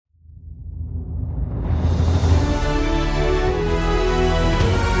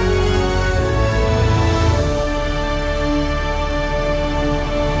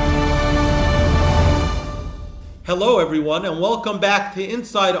Hello everyone, and welcome back to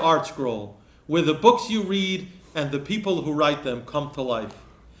Inside ArtScroll, where the books you read and the people who write them come to life.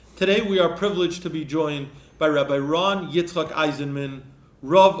 Today we are privileged to be joined by Rabbi Yitzchok Eisenman,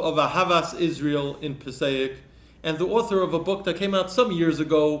 Rav of Ahavas Israel in Passaic, and the author of a book that came out some years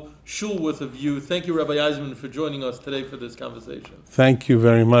ago, Shul with a View. Thank you, Rabbi Eisenman, for joining us today for this conversation. Thank you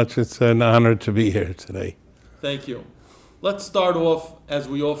very much. It's an honor to be here today. Thank you. Let's start off, as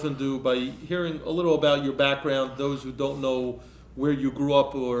we often do, by hearing a little about your background, those who don't know where you grew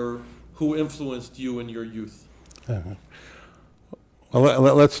up or who influenced you in your youth. Well,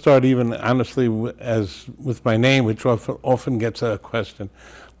 let's start even honestly as with my name, which often gets a question.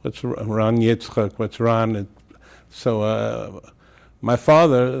 What's Ron Yitzchok? What's Ron? So my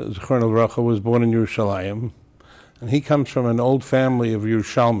father, Zichron Livracha, was born in Yerushalayim, and he comes from an old family of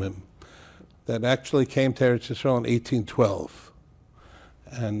Yerushalmim that actually came to Eretz Yisrael in 1812.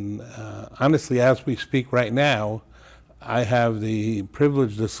 And honestly, as we speak right now, I have the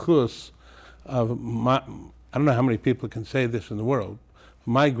privilege, the schus of I don't know how many people can say this in the world.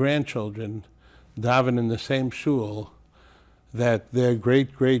 My grandchildren daven in the same shul that their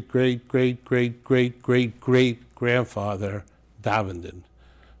great-great-great-great-great-great-great-grandfather davened in.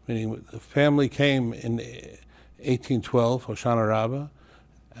 Meaning the family came in 1812, Hoshana Rabbah,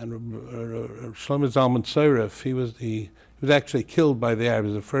 and Shlomo Zalman Tzoref, he was actually killed by the Arabs.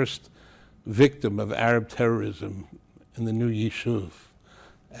 He was the first victim of Arab terrorism in the new Yishuv.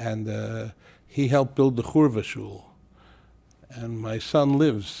 And he helped build the Churva Shul. And my son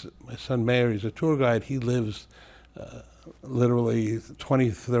Meir, he's a tour guide, he lives literally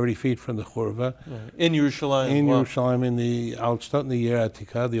 20, 30 feet from the Churva. In Yerushalayim? In Yerushalayim, in the Altstadt, in the Yer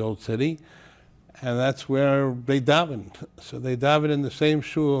Atika, the old city. And that's where they davened. So they davened in the same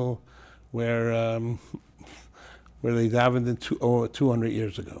shul where they davened in 200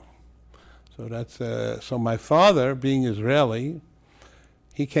 years ago. So that's so my father, being Israeli,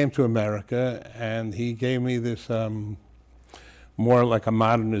 he came to America and he gave me this more like a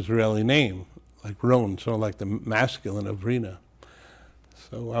modern Israeli name, like Ron, so like the masculine of Rina.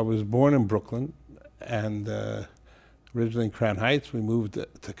 So I was born in Brooklyn, and originally in Crown Heights. We moved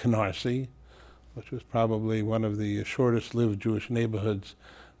to Canarsie, which was probably one of the shortest-lived Jewish neighborhoods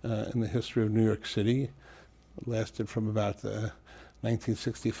in the history of New York City. It lasted from about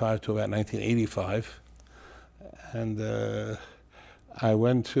 1965 to about 1985. And I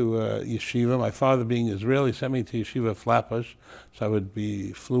went to yeshiva. My father, being Israeli, sent me to yeshiva Flatbush, so I would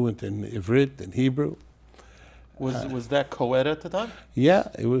be fluent in Ivrit and Hebrew. Was that co-ed at the time? Yeah,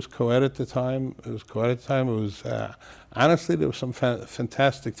 it was co-ed at the time. It was honestly, there were some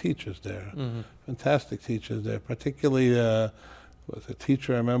fantastic teachers there. Mm-hmm. Fantastic teachers there. Particularly was a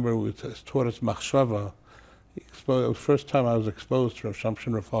teacher I remember who taught us machshava. It was the first time I was exposed to Rav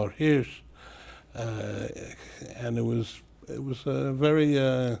Shamshon Raphael Hirsch, and it was a very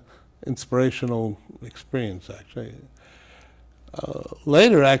inspirational experience, actually.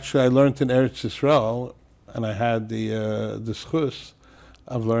 Later, actually, I learned in Eretz Yisrael, and I had the schus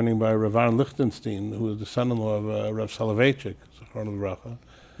of learning by Rav Aaron Lichtenstein, who was the son-in-law of Rav Soloveitchik, Zichron Livracha.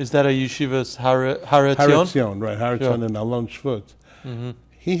 Is that a yeshiva's Har Etzion, right, Har Etzion Sure. in Alon Shvut. Mm-hmm.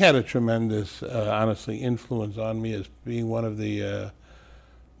 He had a tremendous, honestly, influence on me as being one of the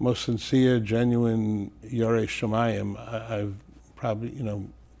most sincere, genuine Yorei Shemayim I've probably,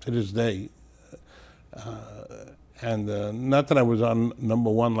 to this day. And not that I was on number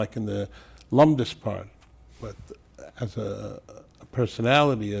one like in the Lumdis part, but as a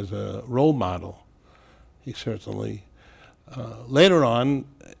personality, as a role model, he certainly. Later on,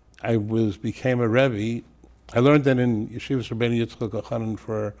 I became a Rebbe. I learned that in Yeshivas Rabbeinu Yitzchok Elchanan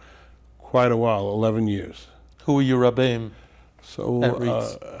for quite a while, 11 years. Who were your Rabbeim? So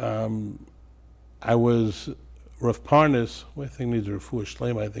I was Rav Parnas, who I think needs a refuah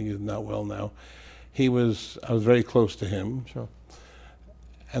shleima, I think he's not well now. I was very close to him. Sure.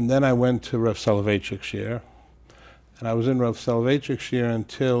 And then I went to Rav Soloveitchik Shir, and I was in Rav Soloveitchik Shir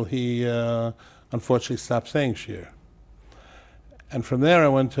until he unfortunately stopped saying Shir. And from there I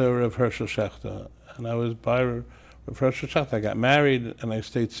went to Rav Hershel Shechter, and I was by Rav Hershel Shechter. I got married, and I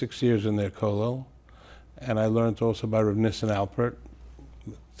stayed 6 years in their kollel, and I learned also by Rav Nissen Alpert,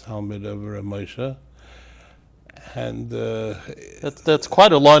 Talmud of Rav Moshe. And that's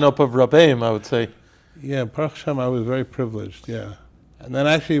quite a lineup of Rabbeim, I would say. Yeah, Baruch Hashem, I was very privileged, yeah. And then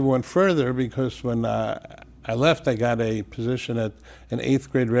actually went further because when I left, I got a position at an 8th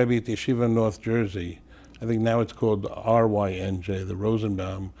grade Rebbe at the Yeshiva in North Jersey. I think now it's called RYNJ, the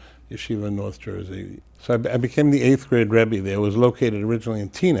Rosenbaum Yeshiva in North Jersey. So I became the 8th grade Rebbe there. It was located originally in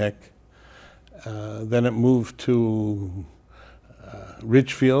Teaneck. Then it moved to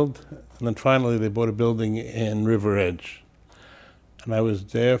Ridgefield, And then finally they bought a building in River Edge. And I was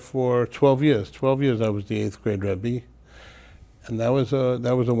there for 12 years. 12 years I was the 8th grade Rabbi. And that was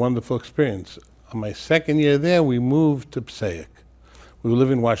a wonderful experience. On my second year there, we moved to Passaic. We were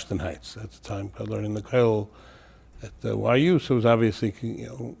living in Washington Heights at the time, learning the Kollel at the YU, so it was obviously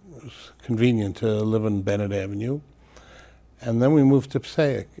it was convenient to live on Bennett Avenue. And then we moved to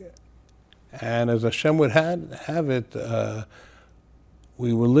Passaic. And as Hashem would have it,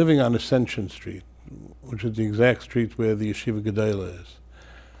 we were living on Ascension Street, which is the exact street where the Yeshiva Gedolah is.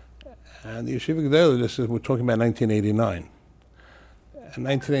 And the Yeshiva Gedolah, we're talking about 1989. In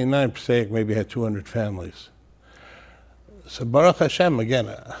 1989, Passaic maybe had 200 families. So Baruch Hashem,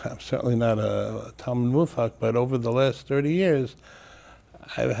 again, I'm certainly not a Talmud Mufak, but over the last 30 years,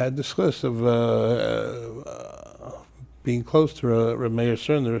 I've had this list of being close to Reb Meir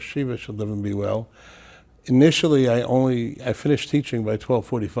Stern, the Rosh Yeshiva, should live and be well. Initially, I finished teaching by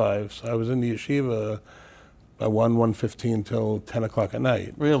 12:45, so I was in the yeshiva by 1:15 till 10 o'clock at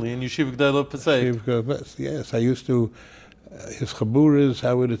night. Really? In Yeshiva Gedolah Passaic? Yes, I used to, his chaburas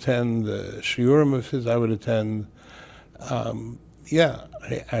I would attend, shiurim of his I would attend. All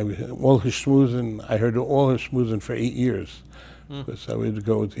his shmuzin, I heard all his shmuzin for 8 years. Because I would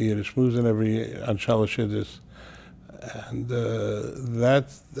go to Yiddish shmuzin on Shalosh Yiddish. And that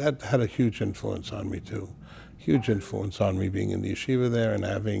had a huge influence on me too. Huge influence on me being in the yeshiva there and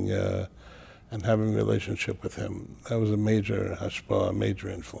having a relationship with him. That was a major hashpah, a major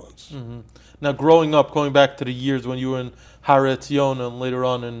influence. Mm-hmm. Now, growing up, going back to the years when you were in Har Etzion and later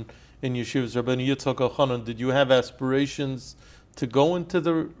on in yeshivas, Rabbi Yitzchok Elchanan, did you have aspirations to go into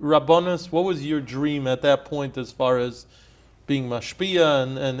the Rabbanos? What was your dream at that point as far as being mashpia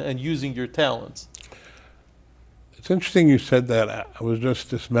and using your talents? It's interesting you said that.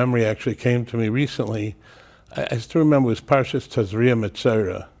 This memory actually came to me recently. I still remember it was Parshas Tazria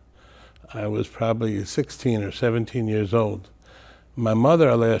Metzora. I was probably 16 or 17 years old. My mother,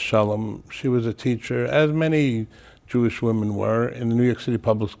 Alei Shalom, she was a teacher, as many Jewish women were, in the New York City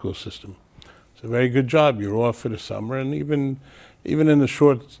public school system. It's a very good job. You're off for the summer, and even in the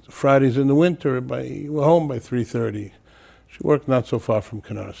short Fridays in the winter, you were home by 3:30. She worked not so far from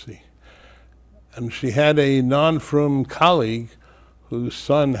Canarsie. And she had a non-frum colleague whose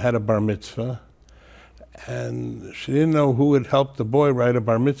son had a bar mitzvah, and she didn't know who would help the boy write a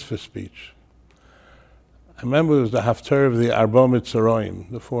bar mitzvah speech. I remember it was the haftarah of the Arba Mitzoraim,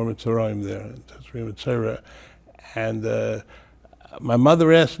 the 4 Mitzoraim there, Tazria Metzora. And my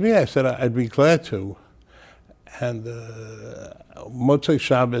mother asked me, I said I'd be glad to. And Motzei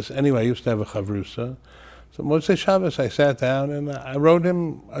Shabbos, anyway, I used to have a chavrusa. So Motzei Shabbos, I sat down and I wrote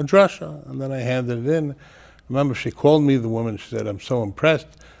him a drasha, and then I handed it in. I remember she called me, the woman, she said, I'm so impressed.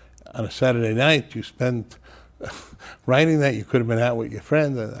 On a Saturday night, you spent writing that, you could have been out with your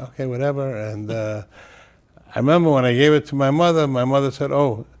friend, okay, whatever. And I remember when I gave it to my mother said,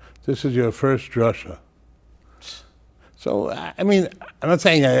 oh, this is your first drasha. So, I mean, I'm not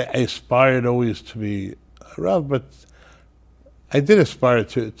saying I aspired always to be a Rav, but I did aspire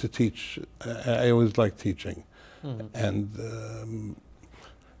to teach. I always liked teaching. Mm-hmm. And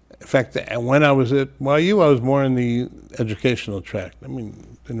in fact, when I was at YU, I was more in the educational track. I mean,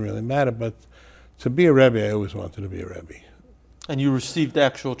 it didn't really matter, but to be a Rebbe, I always wanted to be a Rebbe. And you received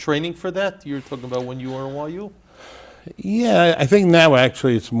actual training for that? You were talking about when you were in YU? Yeah, I think now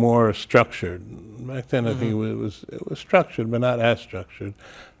actually it's more structured. Back then I think it was structured, but not as structured.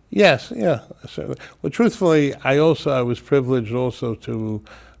 Yes, yeah. Certainly. Well, truthfully, I was privileged also to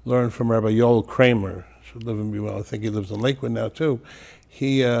learn from Rabbi Yoel Kramer. Should live and be well. I think he lives in Lakewood now too.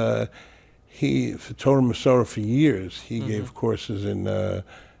 He for Torah Masorah for years, he gave courses in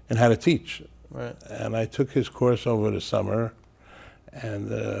how to teach. Right. And I took his course over the summer.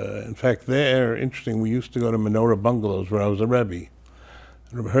 And in fact, interesting, we used to go to Menorah Bungalows where I was a Rebbe.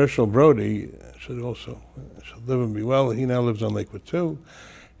 And Rabbi Herschel Brody should live and be well. He now lives on Lakewood too.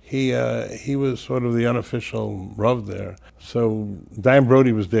 He was sort of the unofficial Rav there. So Diane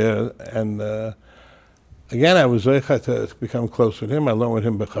Brody was there, and again, I was zeicha to become close with him. I learned with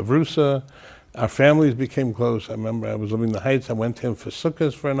him Bechavrusa. Our families became close. I remember I was living in the Heights. I went to him for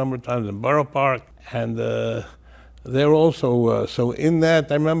sukkahs for a number of times in Borough Park, and there also, so in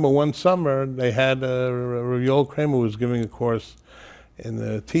that, I remember one summer they had Rabbi Yoel Kramer was giving a course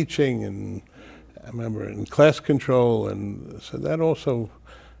in teaching, and I remember in class control, and so that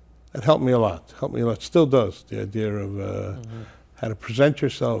helped me a lot. Still does, the idea of how to present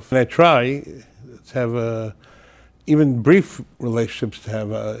yourself. And I try to have even brief relationships to have.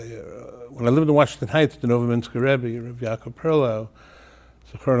 When I lived in Washington Heights, the Novominsker Rebbe, Rav Yaakov Perlow,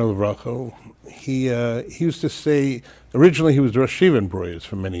 Zechron Levracho, he used to say, originally he was the Rosh Yeshiva in Breuers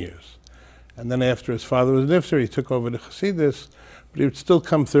for many years. And then after his father was nifter, he took over the Chassidus, but he would still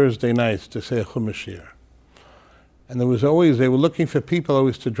come Thursday nights to say a Chumash shiur. And they were looking for people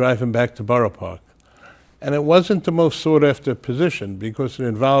always to drive him back to Borough Park. And it wasn't the most sought after position because it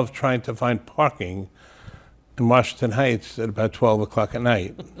involved trying to find parking in Washington Heights at about 12 o'clock at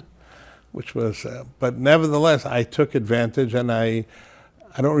night, which was, but nevertheless, I took advantage, and I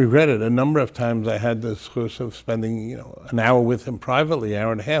don't regret it. A number of times I had the chus of spending, an hour with him privately,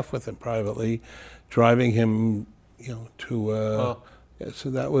 hour and a half with him privately, driving him, to, so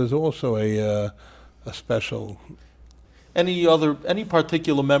that was also a special. Any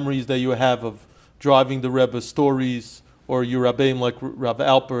particular memories that you have of driving the Rebbe, stories, or your Rabbeim like Rav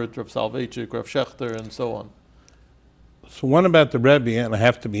Alpert, Rav Soloveitchik, Rav Schechter, and so on? So one about the Rebbe, and I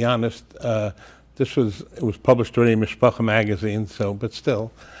have to be honest, it was published already in Mishpacha magazine, but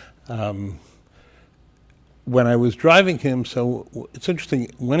still. When I was driving him, so it's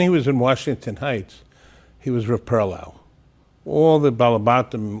interesting, when he was in Washington Heights, he was Rav Perlau. All the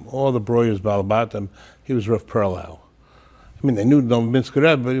Balabatim, all the Broyers Balabatim, he was Rav Perlau. I mean, they knew Novominsker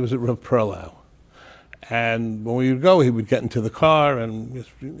Rebbe, but he was at Rav Perlau. And when we would go, he would get into the car, and just,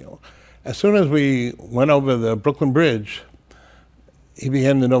 as soon as we went over the Brooklyn Bridge, he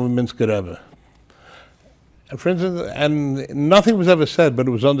became the Novominsker Rebbe. And for instance, and nothing was ever said, but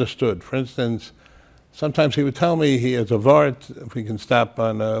it was understood. For instance, sometimes he would tell me he has a Vart, if we can stop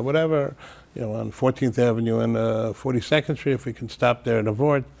on whatever, on 14th Avenue and 42nd Street, if we can stop there in a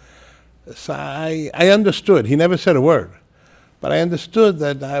Vart. So I understood. He never said a word. But I understood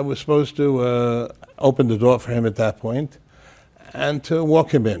that I was supposed to open the door for him at that point and to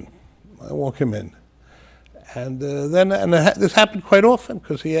walk him in. And this happened quite often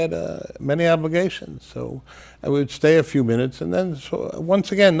because he had many obligations. So I would stay a few minutes, and then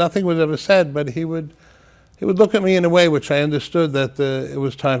once again, nothing was ever said, but he would look at me in a way which I understood that it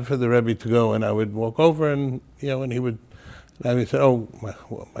was time for the Rebbe to go, and I would walk over, and and he would say, "Oh,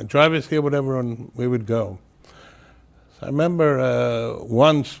 my driver's here, whatever," and we would go. So I remember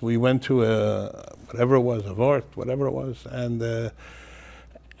once we went to a Vort, whatever it was,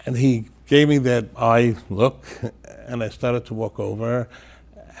 and he gave me that eye look, and I started to walk over,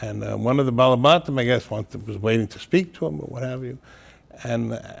 and one of the Balabatim, I guess, was waiting to speak to him or what have you.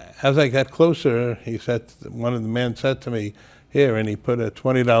 And as I got closer, one of the men said to me, "Here," and he put a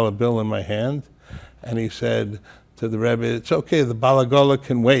 $20 bill in my hand, and he said to the Rebbe, "It's okay, the Balagola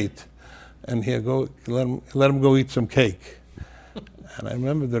can wait, and here, let him go eat some cake." And I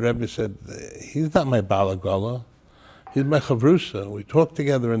remember the Rebbe said, "He's not my Balagola. He's my chavrusa. We talk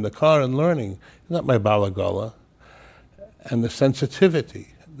together in the car and learning. He's not my Balagola." And the sensitivity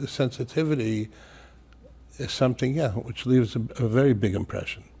is something, which leaves a very big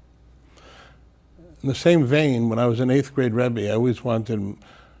impression. In the same vein, when I was in 8th grade Rebbe, I always wanted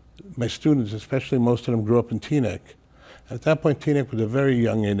my students, especially most of them grew up in Teaneck. At that point, Teaneck was a very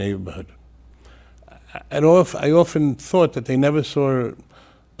young neighborhood. I often thought that they never saw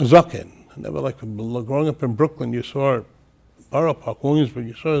a zaken. Never, like growing up in Brooklyn, you saw Borough Park, Williamsburg,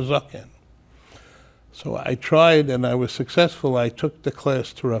 you saw a zaken. So I tried, and I was successful. I took the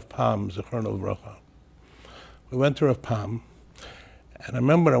class to Rav Pam, Zichrono Livracha. We went to Rav Pam, and I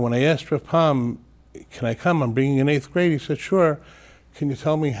remember when I asked Rav Pam, "Can I come? I'm bringing in 8th grade." He said, "Sure. Can you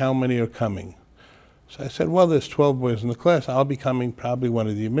tell me how many are coming?" So I said, "Well, there's 12 boys in the class. I'll be coming. Probably one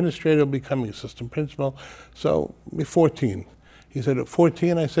of the administrators will be coming, assistant principal. So 14. He said, "At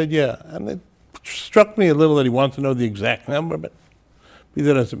 14? I said, "Yeah." And it struck me a little that he wanted to know the exact number, but be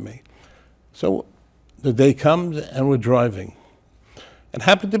that as it may. So the day comes, and we're driving. It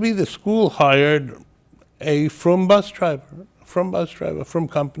happened to be the school hired a from bus driver, from bus driver.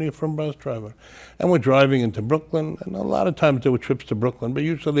 And we're driving into Brooklyn, and a lot of times there were trips to Brooklyn, but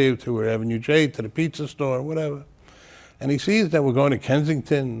usually to Avenue J, to the pizza store, whatever. And he sees that we're going to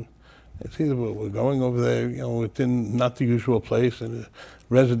Kensington. He sees that we're going over there, within not the usual place, in a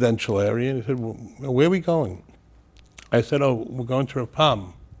residential area. And he said, "Well, where are we going?" I said, "Oh, we're going to Rav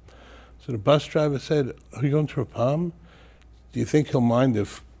Pam." So the bus driver said, "Are you going to Rav Pam? Do you think he'll mind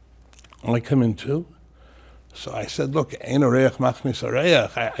if I come in too?" So I said, "Look, ein oreach machnis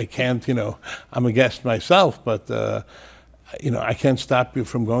oreach. I can't, I'm a guest myself, but, I can't stop you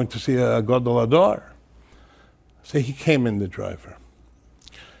from going to see a Godol Ador." So he came in, the driver.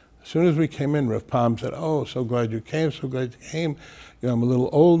 As soon as we came in, Rav Pam said, "Oh, so glad you came, so glad you came. I'm a little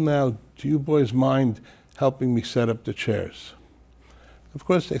old now. Do you boys mind helping me set up the chairs?" Of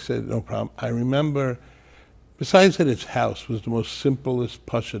course, they said, "No problem." I remember, besides that its house was the most simplest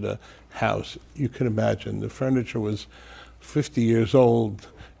Pashida house you could imagine. The furniture was 50 years old.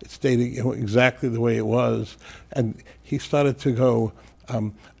 It stayed exactly the way it was. And he started to go,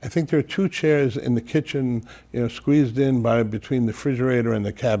 I think there are 2 chairs in the kitchen, squeezed in between the refrigerator and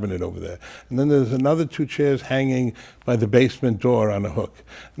the cabinet over there. And then there's another 2 chairs hanging by the basement door on a hook.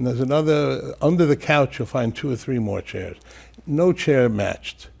 And there's another, under the couch you'll find 2 or 3 more chairs. No chair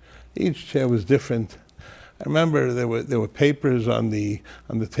matched. Each chair was different. I remember there were papers on the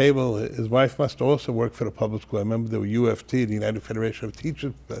table. His wife must also work for the public school. I remember there were UFT, the United Federation of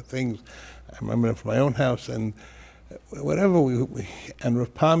Teachers, things. I remember them from my own house. And whatever and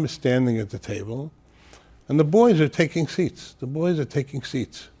Rav Pam is standing at the table, and the boys are taking seats. The boys are taking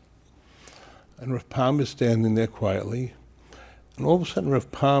seats. And Rav Pam is standing there quietly. And all of a sudden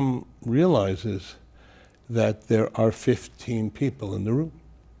Rav Pam realizes that there are 15 people in the room.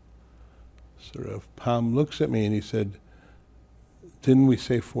 So Rav Pam looks at me and he said, "Didn't we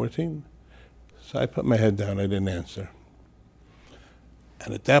say 14? So I put my head down, I didn't answer.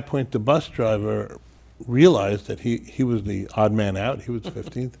 And at that point the bus driver realized that he was the odd man out, he was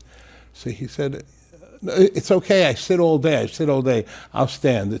 15th. So he said, "It's okay, I sit all day, I'll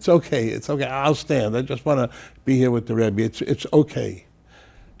stand. It's okay, I'll stand. I just want to be here with the Rabbi. It's okay."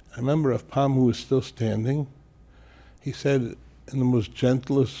 I remember Rav Pam, who was still standing, he said in the most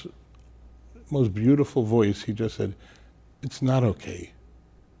gentlest, most beautiful voice, he just said, "It's not okay.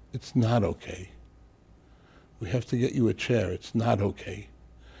 It's not okay. We have to get you a chair. It's not okay."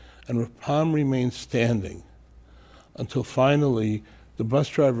 And Rav Pam remained standing until finally the bus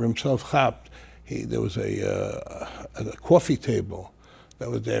driver himself chapped. There was a coffee table that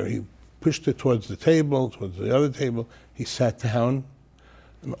was there. He pushed it towards the table, towards the other table. He sat down,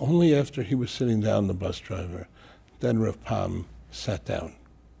 and only after he was sitting down, the bus driver, then Rav Pam sat down.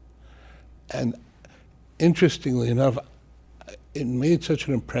 And interestingly enough, it made such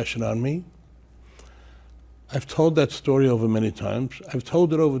an impression on me. I've told that story over many times. I've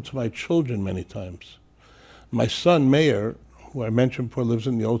told it over to my children many times. My son, Meir, who I mentioned before, lives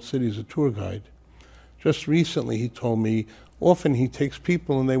in the Old City as a tour guide. Just recently he told me, often he takes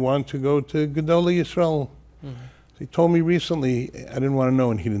people and they want to go to Gedolei Yisrael. Mm-hmm. He told me recently, I didn't want to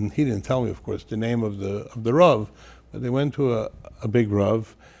know, and he didn't tell me, of course, the name of the Rav, but they went to a big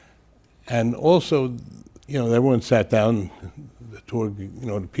Rav, and also, everyone sat down, the tour,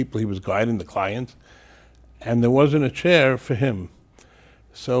 the people he was guiding, the clients, and there wasn't a chair for him.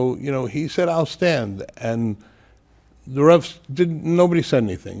 So, he said, "I'll stand," and the Rav nobody said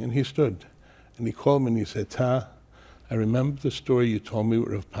anything, and he stood, and he called me and he said, "Ta, I remember the story you told me with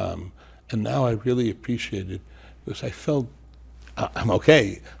Rav Pam, and now I really appreciate it, because I felt, I'm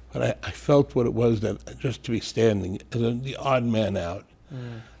okay, but I felt what it was that just to be standing as the odd man out."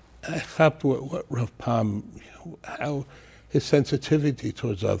 Mm. And I felt what Rav Pam, how his sensitivity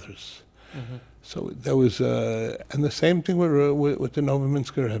towards others. Mm-hmm. So there was, and the same thing with the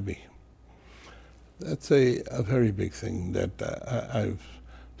Novominsker Rebbe. That's a very big thing that I've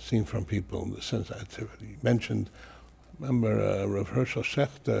seen from people, the sensitivity. You mentioned, remember Rav Hershel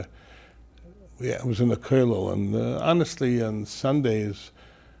Schechter, I was in the Kollel, and honestly on Sundays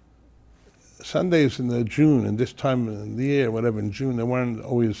in the June, and this time of the year, whatever, in June, they weren't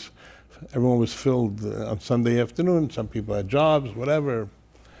always, everyone was filled on Sunday afternoon, some people had jobs, whatever,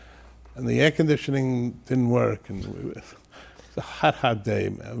 and the air conditioning didn't work, and it was a hot day.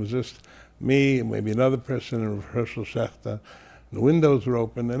 It was just me and maybe another person and Hershel Schechter. The windows were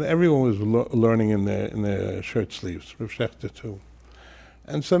open, and everyone was learning in their shirt sleeves, Rav Schechter too.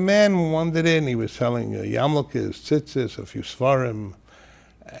 And some man wandered in, he was selling yarmulkes, tzitzis, a few svarim,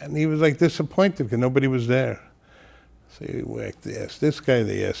 and he was like disappointed because nobody was there. So they asked this guy,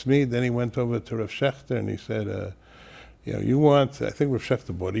 they asked me, then he went over to Rav Schechter and he said, you want, I think Rav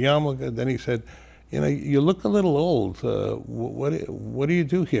Schechter bought a yarmulke, then he said, you look a little old, what do you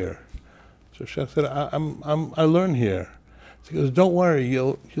do here? So Schechter said, I learn here. So he goes, don't worry,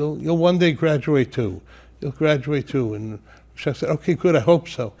 you'll one day graduate too. You'll graduate too. And Schechter said, okay, good, I hope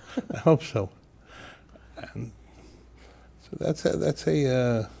so. I hope so. And so that's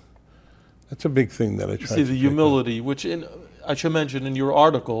a big thing that I try to see the humility, which I should mention in your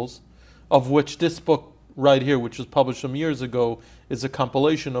articles, of which this book right here, which was published some years ago, is a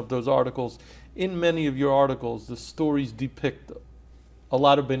compilation of those articles. In many of your articles, the stories depict a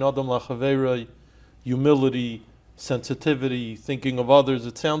lot of ben adam lachavera, humility, sensitivity, thinking of others.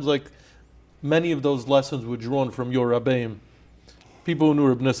 It sounds like many of those lessons were drawn from your Rabbeim. People who knew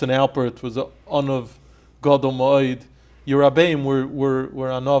Reb Nissen Alpert was on of Gadol Moed. Your Rabbeim were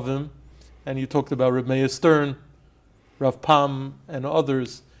Anovim, and you talked about Reb Meir Stern, Rav Pam, and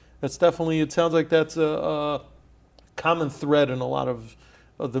others. That's definitely, it sounds like that's a common thread in a lot of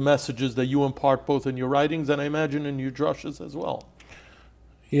the messages that you impart both in your writings and I imagine in your drushes as well.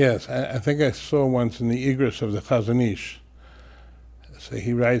 Yes, I think I saw once in the Igros of the Chazon Ish, So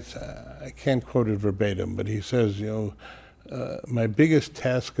he writes, I can't quote it verbatim, but he says, my biggest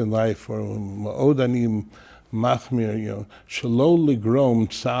task in life, or ma'od ani machmir, shelo ligrom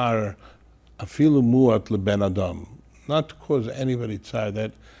tsar afilu muat leben adam, not to cause anybody tsar.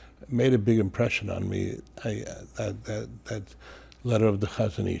 That made a big impression on me. That letter of the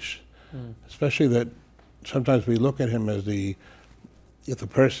Chazon Ish, especially that sometimes we look at him as the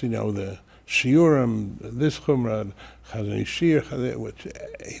person, the shiurim, this chumrah, Chazon Ish shir, which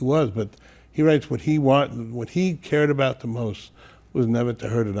he was, but he writes what he cared about the most was never to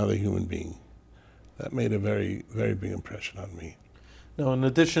hurt another human being. That made a very, very big impression on me. Now, in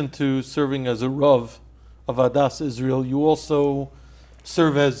addition to serving as a Rav of Adas Israel, you also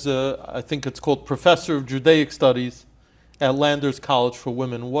serve as, I think it's called Professor of Judaic Studies at Landers College for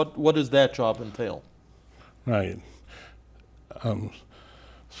Women. What does that job entail? Right.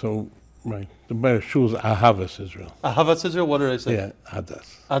 Right. The better shul is Ahavas Israel. Ahavas Israel, what did I say? Yeah,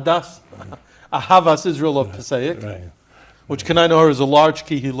 Adas. Adas? Ahavas Israel of Passaic, Right. which can I know is a large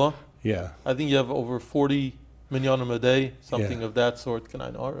kihila. Yeah. I think you have over 40 minyanim a day, something of that sort, can I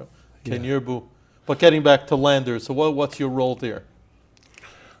know? Ken Yirbu. But getting back to Landers, so what's your role there?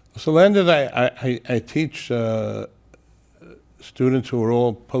 So Landers, I teach students who are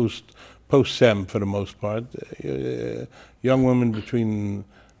all post-SEM for the most part, young women between,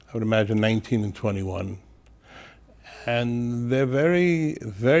 I would imagine, 19 and 21. And they're very,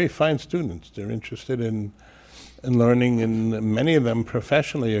 very fine students. They're interested in learning, and many of them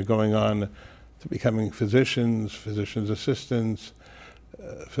professionally are going on to becoming physicians assistants,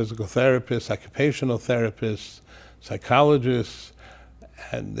 physical therapists, occupational therapists, psychologists.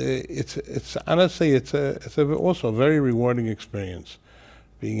 And it's honestly, it's also a very rewarding experience,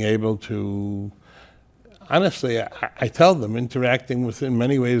 being able to, honestly, I tell them, interacting with, in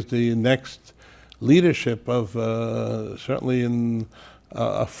many ways, the next leadership of, certainly in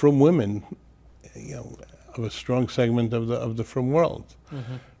from women, of a strong segment of the from world.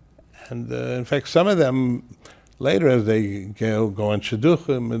 Mm-hmm. And in fact, some of them later, as they go on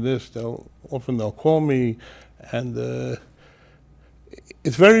shidduchim and this, they'll call me, and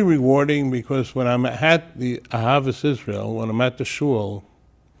it's very rewarding, because when I'm at the Ahavas Israel, when I'm at the shul,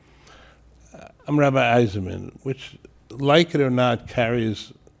 I'm Rabbi Eisenman, which, like it or not,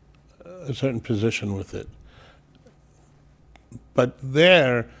 carries a certain position with it. But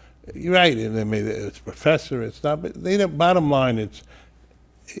there, you're right, it's professor, it's not, but bottom line,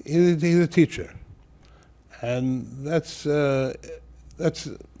 he's a teacher. And that's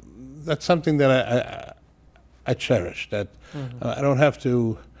something that I cherish, that I don't have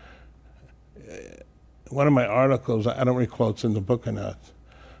to, one of my articles, I don't recall it's in the book or not,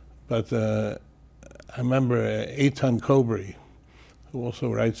 but I remember Eitan Kobri, who also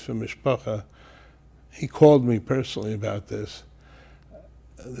writes for Mishpacha, he called me personally about this.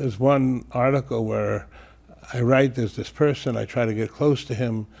 There's one article where I write, there's this person, I try to get close to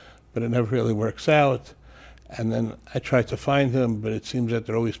him, but it never really works out. And then I try to find him, but it seems that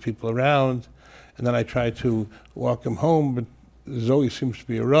there are always people around. And then I try to walk him home, but there always seems to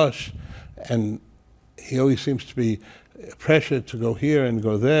be a rush. And he always seems to be pressured to go here and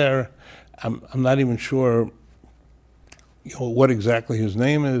go there. I'm not even sure what exactly his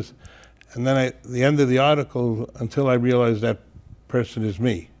name is. And then at the end of the article, until I realize that person is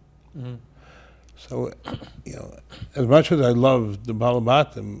me. Mm-hmm. So, as much as I love the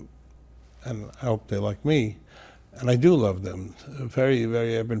Balabatim, and I hope they like me, and I do love them, very,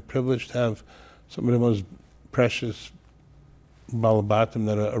 very, I've been privileged to have some of the most precious Balabatim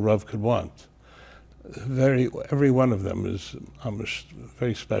that a Rav could want. Every one of them is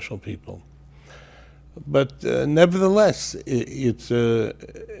very special people. But nevertheless, there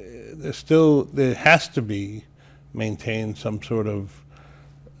has to be maintained some sort of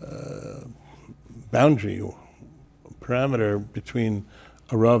boundary or parameter between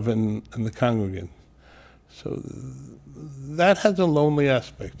a Rav and the congregant. So that has a lonely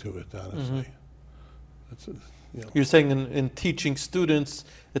aspect to it, honestly. Mm-hmm. You're saying in teaching students,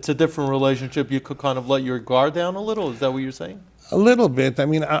 it's a different relationship. You could kind of let your guard down a little? Is that what you're saying? A little bit. I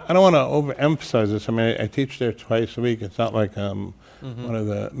mean, I don't want to overemphasize this. I mean, I teach there twice a week. It's not like I'm one of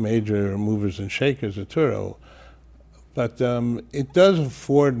the major movers and shakers at Turo. But it does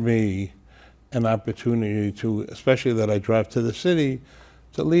afford me an opportunity to, especially that I drive to the city,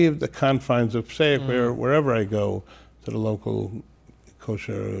 to leave the confines of Passaic, wherever I go, to the local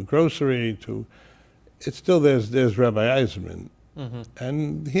kosher grocery, it's still, there's Rabbi Eisenman. Mm-hmm.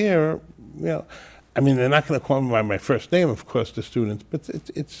 And here, I mean, they're not going to call me by my first name, of course, the students, but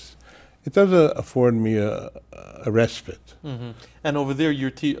it does afford me a respite. Mm-hmm. And over there,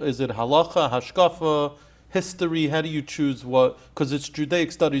 is it halacha, hashkafa, history? How do you choose what? Because it's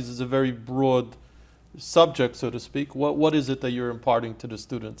Judaic studies is a very broad subject, so to speak. What is it that you're imparting to the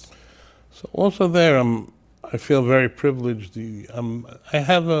students? So also there, I feel very privileged. I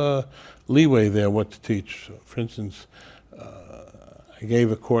have a leeway there what to teach. For instance, I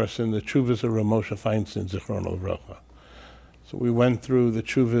gave a course in the Tshuvas of Rav Moshe Feinstein, Zichrono Livracha. So we went through the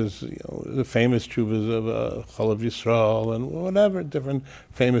Tshuvas, the famous Tshuvas of Chalav Yisrael and whatever, different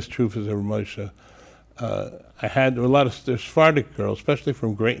famous Tshuvas of Rav Moshe. There were a lot of Sephardic girls, especially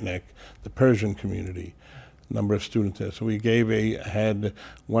from Great Neck, the Persian community, number of students there. So we had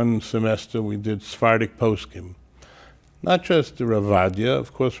one semester, we did Sephardic poskim. Not just the Rav Vadia,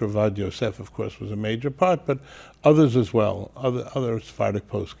 of course, Rav Vadia Yosef, of course, was a major part, but others as well, other Sephardic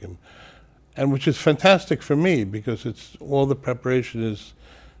poskim. And which is fantastic for me, because it's all the preparation is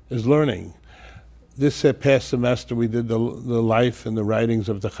learning. This past semester, we did the life and the writings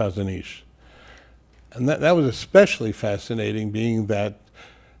of the Chazon Ish. And that was especially fascinating, being that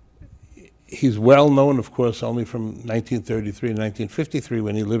he's well known, of course, only from 1933 and 1953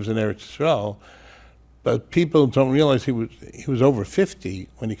 when he lives in Eretz Yisrael. But people don't realize he was over 50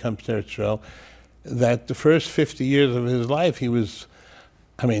 when he comes to Eretz Yisrael. That the first 50 years of his life, he was,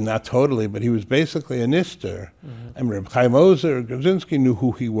 not totally, but he was basically a nister. Mm-hmm. And Reb Chaim Ozer, Grudzinski knew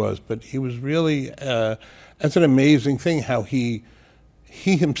who he was, but he was really, that's an amazing thing how he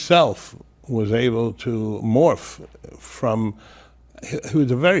himself was able to morph from. He was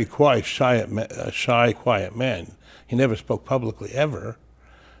a very quiet, quiet man. He never spoke publicly ever,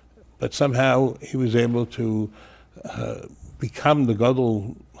 but somehow he was able to become the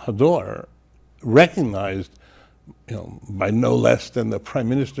Gadol Hador, recognized, by no less than the Prime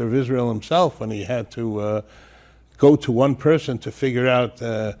Minister of Israel himself, when he had to go to one person to figure out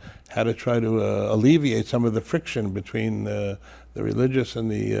how to try to alleviate some of the friction between the religious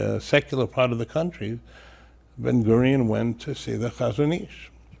and the secular part of the country. Ben Gurion went to see the Chazon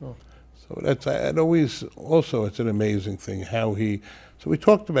Ish. Sure. So it's an amazing thing how so we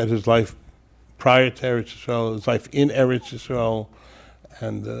talked about his life prior to Eretz Yisrael, his life in Eretz Yisrael,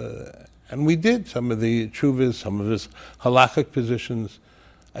 and we did some of the tshuvas, some of his halachic positions.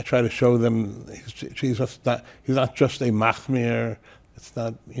 I try to show them he's not just a machmir. It's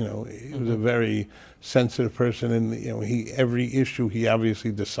not, he was a very sensitive person, and every issue he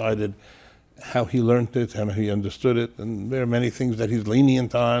obviously decided how he learned it and how he understood it, and there are many things that he's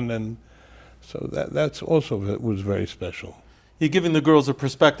lenient on, and so that's also was very special. You're giving the girls a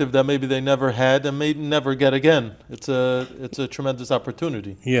perspective that maybe they never had and may never get again. It's a tremendous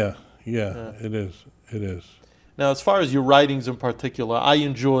opportunity. Yeah, it is. Now, as far as your writings in particular, I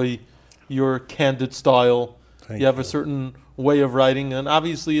enjoy your candid style. You have a certain way of writing, and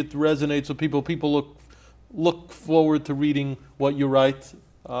obviously it resonates with people. People look forward to reading what you write.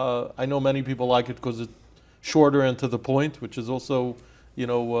 I know many people like it because it's shorter and to the point, which is also,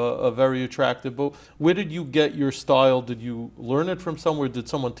 a very attractive book. Where did you get your style? Did you learn it from somewhere? Did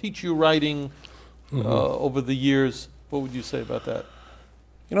someone teach you writing over the years? What would you say about that?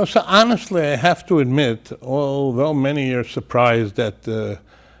 So honestly, I have to admit, although many are surprised that,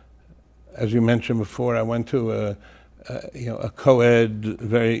 as you mentioned before, I went to a co-ed,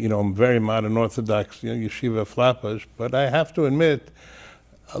 very modern Orthodox yeshiva Flatbush, but I have to admit,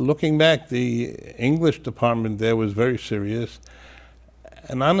 looking back, the English department there was very serious.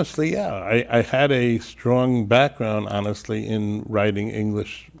 And honestly, I had a strong background, honestly, in writing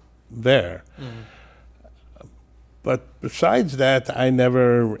English there. Mm-hmm. But besides that,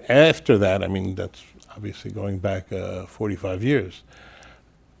 after that, that's obviously going back 45 years.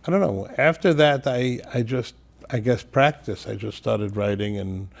 I don't know. After that, I guess practice. I just started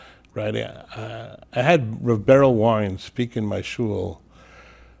writing. I had Rav Beryl Wine speak in my shul.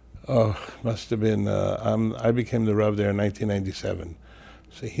 Must have been, I became the Rav there in 1997.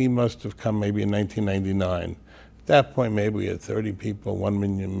 So he must have come maybe in 1999. At that point, maybe we had 30 people, 1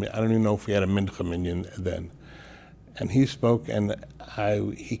 million. I don't even know if we had a mincha minyan then. And he spoke, and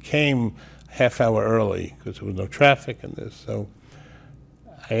he came half hour early because there was no traffic in this. So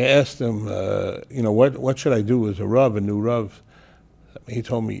I asked him, what should I do as a Rav, a new Rav? He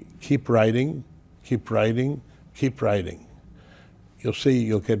told me, keep writing, keep writing, keep writing. You'll see,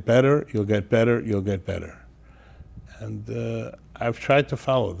 you'll get better, you'll get better, you'll get better. And I've tried to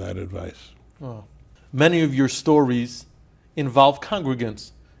follow that advice. Oh. Many of your stories involve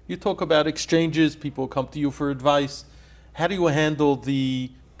congregants. You talk about exchanges, people come to you for advice. How do you handle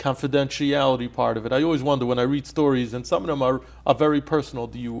the confidentiality part of it? I always wonder when I read stories, and some of them are very personal.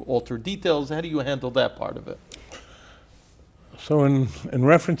 Do you alter details? How do you handle that part of it? So in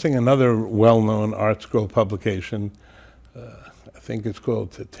referencing another well-known ArtScroll publication, think it's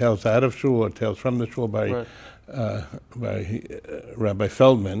called Tales Out of Shul or Tales from the Shul by Rabbi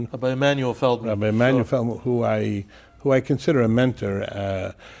Feldman. Rabbi Emanuel Feldman. Rabbi Emanuel Feldman, who I consider a mentor.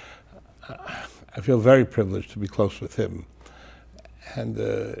 I feel very privileged to be close with him. And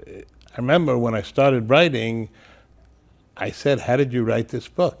I remember when I started writing, I said, "How did you write this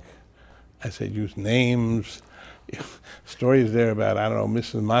book?" I said, "Use names." Stories there about, I don't know,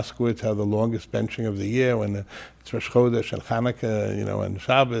 Mrs. Moskowitz, how the longest benching of the year when it's Rosh Chodesh and Hanukkah, and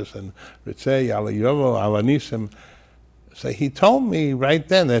Shabbos and Ritzei, Ala Yovo, Ala Nisim. So he told me right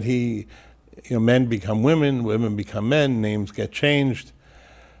then that men become women, women become men, names get changed.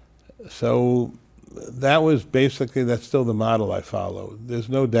 So that's still the model I follow. There's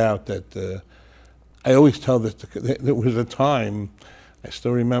no doubt that I always tell that there was a time, I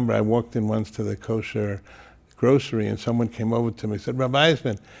still remember I walked in once to the kosher grocery and someone came over to me and said, "Rabbi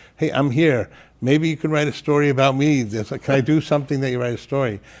Eisenman, hey, I'm here. Maybe you could write a story about me. Can I do something that you write a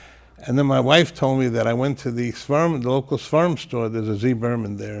story?" And then my wife told me that I went to the local Svarm store. There's a Z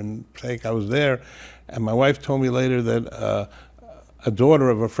Berman there in Passaic. I was there. And my wife told me later that a daughter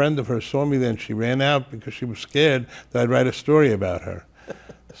of a friend of hers saw me there and she ran out because she was scared that I'd write a story about her.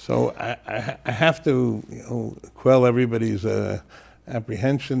 So I have to quell everybody's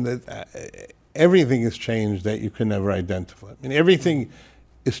apprehension that everything has changed that you can never identify. I mean, everything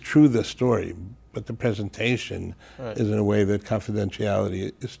is true the story, but the presentation is in a way that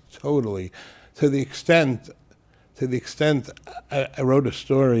confidentiality is totally, to the extent I wrote a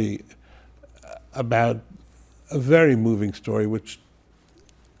story about a very moving story,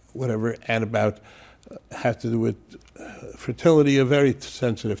 and about had to do with fertility, a very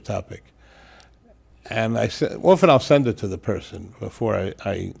sensitive topic. And I said, often I'll send it to the person before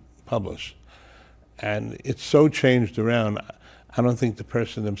I publish. And it's so changed around, I don't think the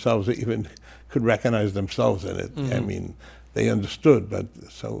person themselves even could recognize themselves in it. Mm-hmm. I mean, they understood, but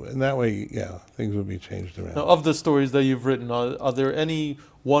so in that way, things will be changed around. Now, of the stories that you've written, are there any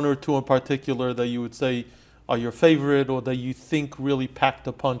one or two in particular that you would say are your favorite or that you think really packed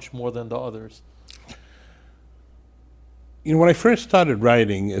a punch more than the others? When I first started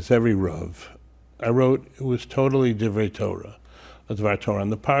writing, as every Rav, it was totally Divrei Torah. Dvar Torah on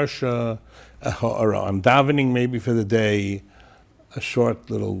the Parsha, or on davening maybe for the day, a short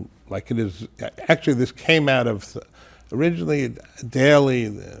little, like it is. Actually, this came out of originally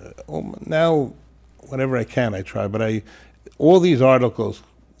daily. Now, whenever I can, I try. But all these articles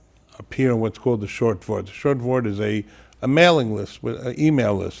appear in what's called the short vort. The short vort is a mailing list, an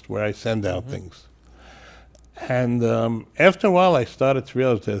email list where I send out things. And after a while, I started to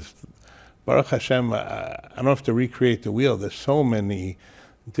realize that, Baruch Hashem, I don't have to recreate the wheel. There's so many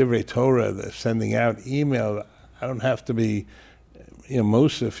Divrei Torah that's sending out email. I don't have to be,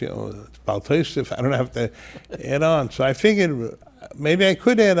 Mosif, Baal Tosef. I don't have to add on. So I figured maybe I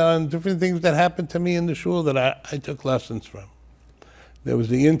could add on different things that happened to me in the shul that I took lessons from. There was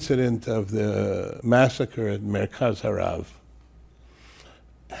the incident of the massacre at Merkaz Harav.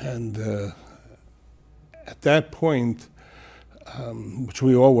 And at that point, which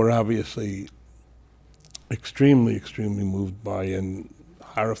we all were obviously extremely, extremely moved by and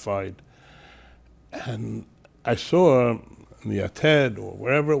horrified. And I saw in the Ated or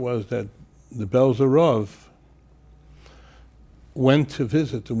wherever it was that the Belzerov went to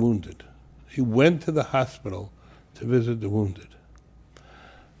visit the wounded. He went to the hospital to visit the wounded.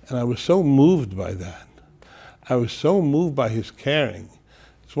 And I was so moved by that. I was so moved by his caring.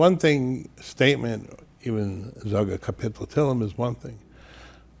 It's one thing, statement, even Zaga Kapitel Tillim is one thing.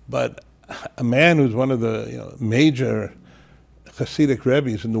 But a man who's one of the major Hasidic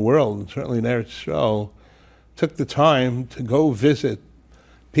Rebbes in the world, and certainly in Eretz Yisrael, took the time to go visit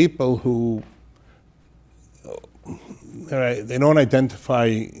people who they don't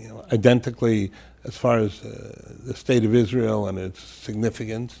identify identically as far as the state of Israel and its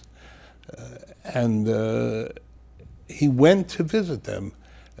significance. And he went to visit them,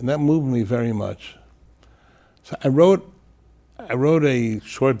 and that moved me very much. So I wrote a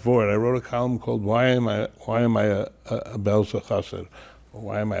short vort. I wrote a column called "Why Am I a Belzer Chassid?" Or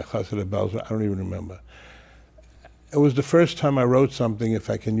 "Why Am I a Chassid of Belzer?" I don't even remember. It was the first time I wrote something, if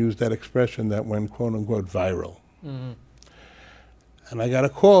I can use that expression, that went quote unquote viral. Mm-hmm. And I got a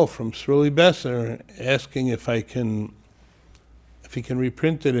call from Sruli Besser asking if he can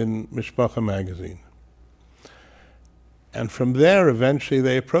reprint it in Mishpacha magazine. And from there, eventually,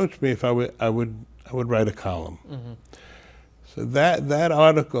 they approached me if I would write a column. Mm-hmm. So that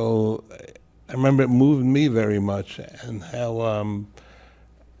article, I remember it moved me very much, and how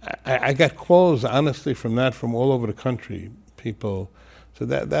I got calls, honestly, from all over the country, people. So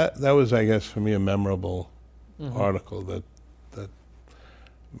that was, I guess, for me, a memorable article that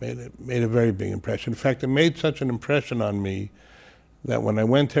made a very big impression. In fact, it made such an impression on me that when I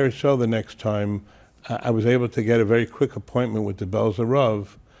went to ArtScroll the next time, I was able to get a very quick appointment with the Belzer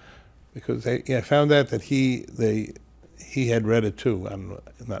Rav, because I found out that he had read it too.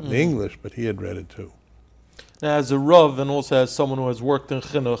 Not in English, but he had read it too. Now, as a Rav and also as someone who has worked in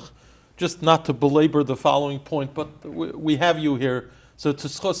Chinuch, just not to belabor the following point, but we have you here, so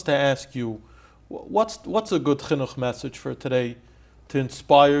to ask you, what's a good Chinuch message for today to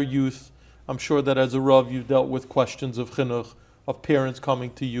inspire youth? I'm sure that as a Rav you've dealt with questions of Chinuch, of parents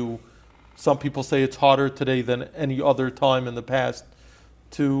coming to you. Some people say it's harder today than any other time in the past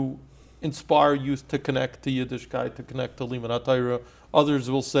to inspire youth to connect to Yiddishkeit, to connect to Liman HaTorah. Others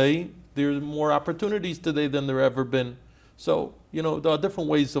will say there's more opportunities today than there ever been. So, there are different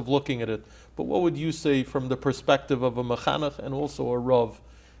ways of looking at it. But what would you say from the perspective of a mechanech and also a Rav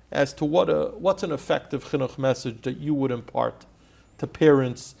as to what's an effective chinuch message that you would impart to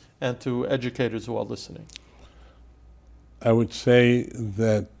parents and to educators who are listening? I would say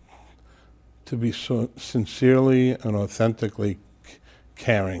that to be so sincerely and authentically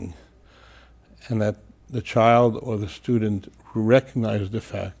caring, and that the child or the student recognize the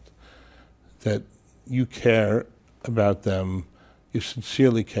fact that you care about them, you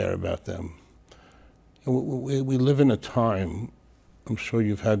sincerely care about them. And we live in a time, I'm sure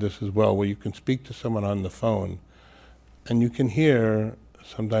you've had this as well, where you can speak to someone on the phone and you can hear,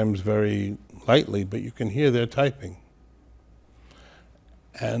 sometimes very lightly, but you can hear their typing.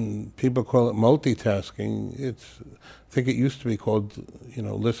 And people call it multitasking. I think it used to be called,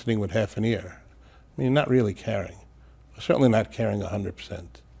 listening with half an ear. I mean, not really caring. Certainly not caring 100%.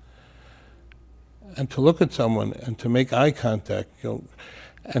 And to look at someone and to make eye contact,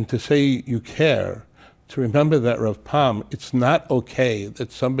 and to say you care, to remember that Rav Pam, it's not okay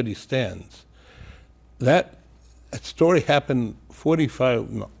that somebody stands. That story happened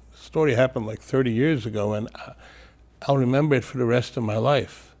like 30 years ago, and I'll remember it for the rest of my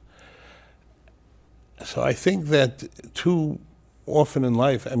life. So I think that too often in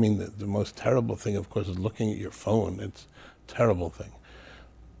life, I mean, the most terrible thing, of course, is looking at your phone. It's a terrible thing.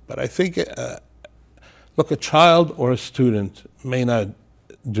 But I think, look, a child or a student may not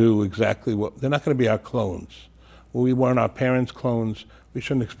do exactly they're not going to be our clones. We weren't our parents' clones. We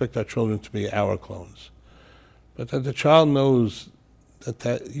shouldn't expect our children to be our clones. But that the child knows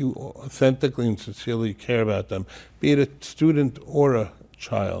that you authentically and sincerely care about them, be it a student or a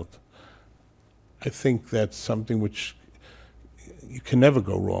child. I think that's something which you can never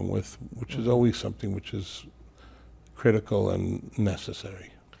go wrong with, which is always something which is critical and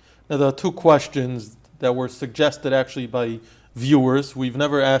necessary. Now, there are two questions that were suggested actually by viewers. We've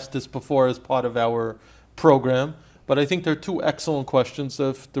never asked this before as part of our program, but I think they're two excellent questions. So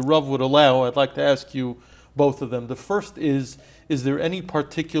if the Rav would allow, I'd like to ask you both of them. The first is there any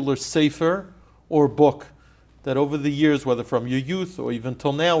particular sefer or book that over the years, whether from your youth or even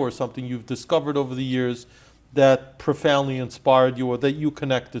till now, or something you've discovered over the years that profoundly inspired you or that you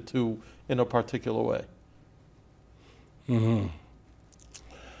connected to in a particular way? We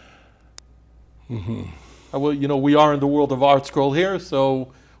are in the world of ArtScroll here,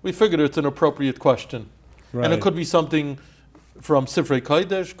 so we figured it's an appropriate question. Right. And it could be something from Sifrei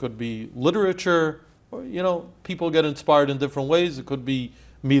Kodesh, could be literature, or, people get inspired in different ways. It could be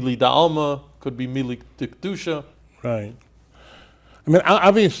Mili Da'alma, could be Mili Dikdusha. Right. I mean,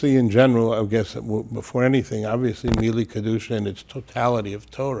 obviously, in general, I guess, before anything, obviously, Mili Kedusha in its totality of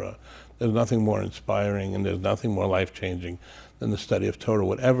Torah, there's nothing more inspiring and there's nothing more life-changing than the study of Torah,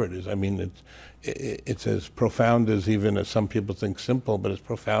 whatever it is. I mean, it's as profound as, even as some people think simple, but as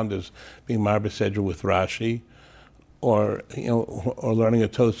profound as being Marba Sedra with Rashi, or learning a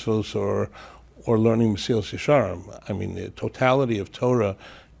Tosfos, or learning Mesilas Yesharim. I mean, the totality of Torah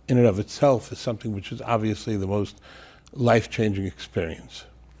in and of itself is something which is obviously the most life-changing experience.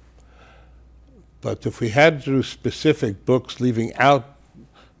 But if we had to do specific books, leaving out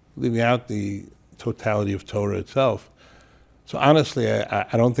the totality of Torah itself, so honestly, I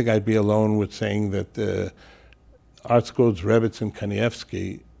don't think I'd be alone with saying that ArtScroll's Rebitz and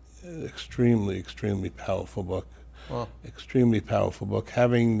Kanievsky, extremely, extremely powerful book. Wow. Extremely powerful book.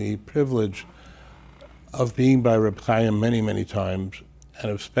 Having the privilege of being by Reb Chaim many, many times,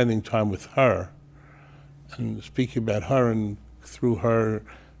 and of spending time with her, and speaking about her, and through her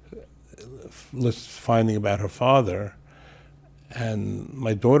finding about her father, and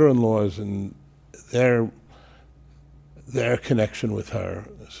my daughter-in-laws and their connection with her.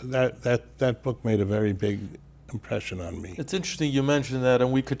 So that book made a very big impression on me. It's interesting you mentioned that,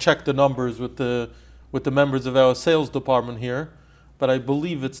 and we could check the numbers with the members of our sales department here, but I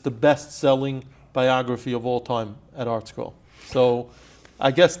believe it's the best-selling biography of all time at ArtScroll. So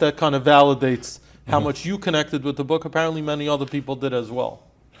I guess that kind of validates how much you connected with the book. Apparently many other people did as well.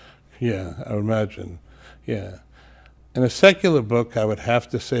 Yeah, I would imagine. Yeah. In a secular book, I would have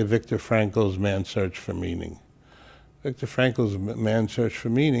to say Viktor Frankl's Man's Search for Meaning. Viktor Frankl's Man's Search for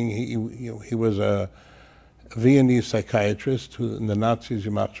Meaning, he was a Viennese psychiatrist who the Nazis,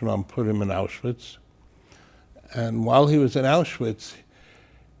 Yimach Shemam, put him in Auschwitz. And while he was in Auschwitz,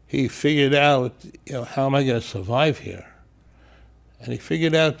 he figured out, how am I going to survive here? And he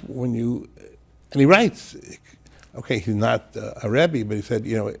figured out and he writes, okay, he's not a Rabbi, but he said,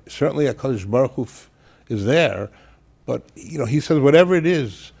 certainly HaKadosh Baruch Hu is there, but, he says whatever it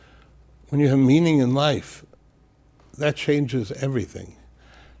is, when you have meaning in life, that changes everything.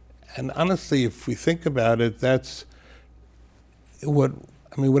 And honestly, if we think about it, that's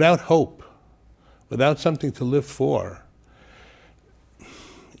without hope, without something to live for,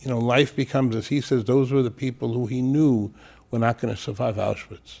 life becomes, as he says, those were the people who he knew were not going to survive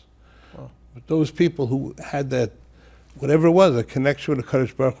Auschwitz. Wow. But those people who had that, whatever it was, a connection with the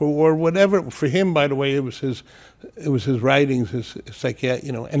Kadosh Baruch Hu, or whatever, for him, by the way, it was his writings, his psychiatry,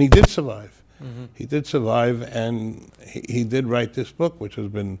 and he did survive. Mm-hmm. He did survive, and he did write this book, which has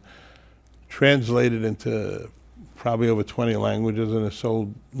been translated into probably over 20 languages and has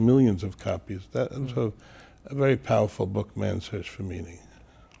sold millions of copies. That was a very powerful book, Man's Search for Meaning.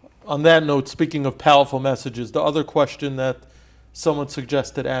 On that note, speaking of powerful messages, the other question that someone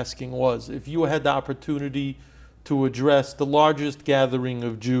suggested asking was, if you had the opportunity to address the largest gathering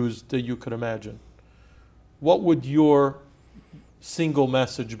of Jews that you could imagine, what would your single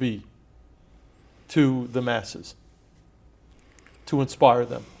message be to the masses to inspire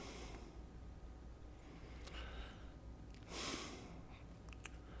them?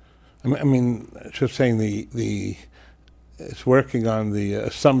 Just saying it's working on the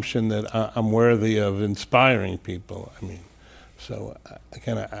assumption that I'm worthy of inspiring people. So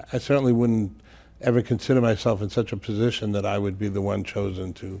again, I certainly wouldn't ever consider myself in such a position that I would be the one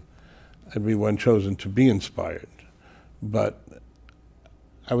chosen to be inspired. But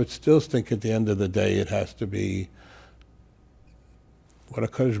I would still think at the end of the day it has to be what a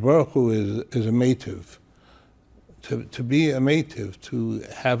Kadosh Baruch Hu is a meitiv. To be a meitiv, to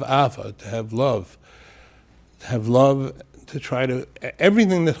have ava, to have love, to try to,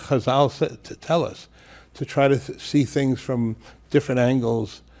 everything that Chazal said to tell us, to try to see things from different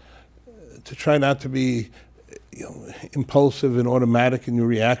angles, to try not to be impulsive and automatic in your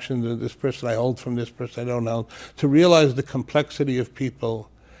reaction to this person I hold from this person I don't know, to realize the complexity of people.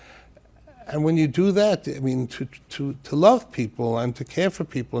 And when you do that, to love people and to care for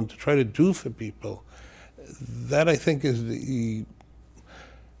people and to try to do for people, that I think is the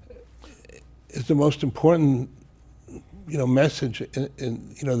most important message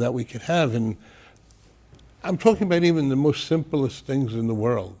that we could have. And I'm talking about even the most simplest things in the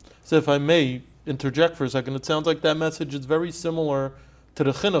world. So if I may interject for a second, it sounds like that message is very similar to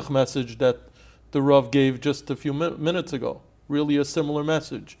the chinuch message that the Rav gave just a few minutes ago. Really a similar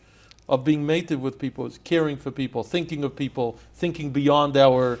message of being meitiv with people, is caring for people, thinking beyond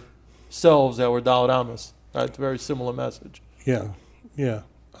ourselves, our Da'at Amos. It's a very similar message. Yeah,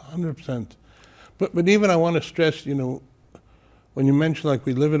 100%. But even I want to stress, when you mention like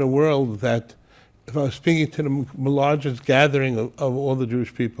we live in a world that, if I was speaking to the largest gathering of all the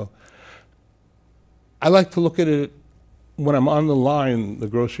Jewish people, I like to look at it when I'm on the line. The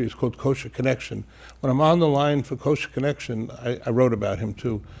grocery is called Kosher Connection. When I'm on the line for Kosher Connection, I wrote about him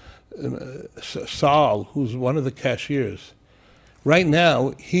too, Saul, who's one of the cashiers. Right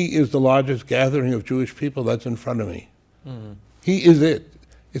now, he is the largest gathering of Jewish people that's in front of me. Mm-hmm. He is it.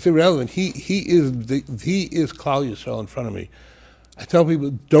 It's irrelevant. He is Klal Yisrael in front of me. I tell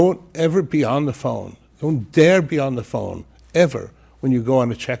people, don't ever be on the phone. Don't dare be on the phone, ever, when you go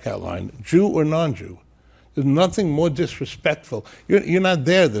on a checkout line, Jew or non-Jew. There's nothing more disrespectful. You're not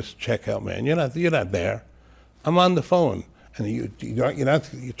there, this checkout man. You're not there. I'm on the phone. And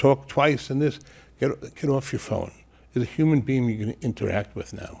you talk twice and this, get off your phone. There's a human being you can interact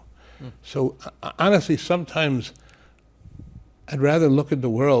with now. So honestly, sometimes I'd rather look at the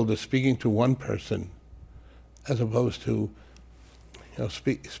world as speaking to one person as opposed to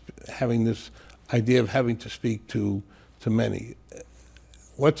having this idea of having to speak to many.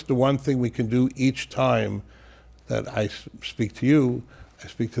 What's the one thing we can do each time that I speak to you, I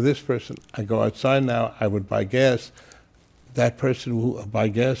speak to this person, I go outside now, I would buy gas, that person who I buy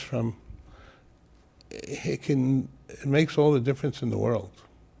gas from, it makes all the difference in the world.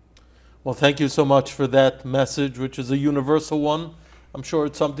 Well, thank you so much for that message, which is a universal one. I'm sure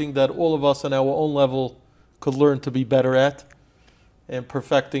it's something that all of us on our own level could learn to be better at, and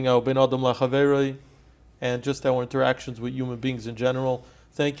perfecting our ben adam lachaverei, and just our interactions with human beings in general.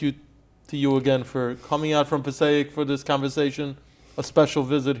 Thank you to you again for coming out from Passaic for this conversation, a special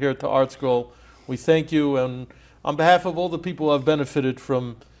visit here to ArtScroll. We thank you, and on behalf of all the people who have benefited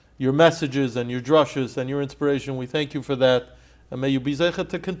from your messages and your drushes and your inspiration, we thank you for that. And may you be zeichet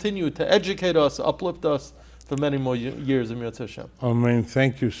to continue to educate us, uplift us for many more years in Yirtzeh Hashem. Amen.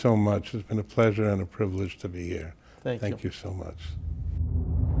 Thank you so much. It's been a pleasure and a privilege to be here. Thank you. Thank you so much.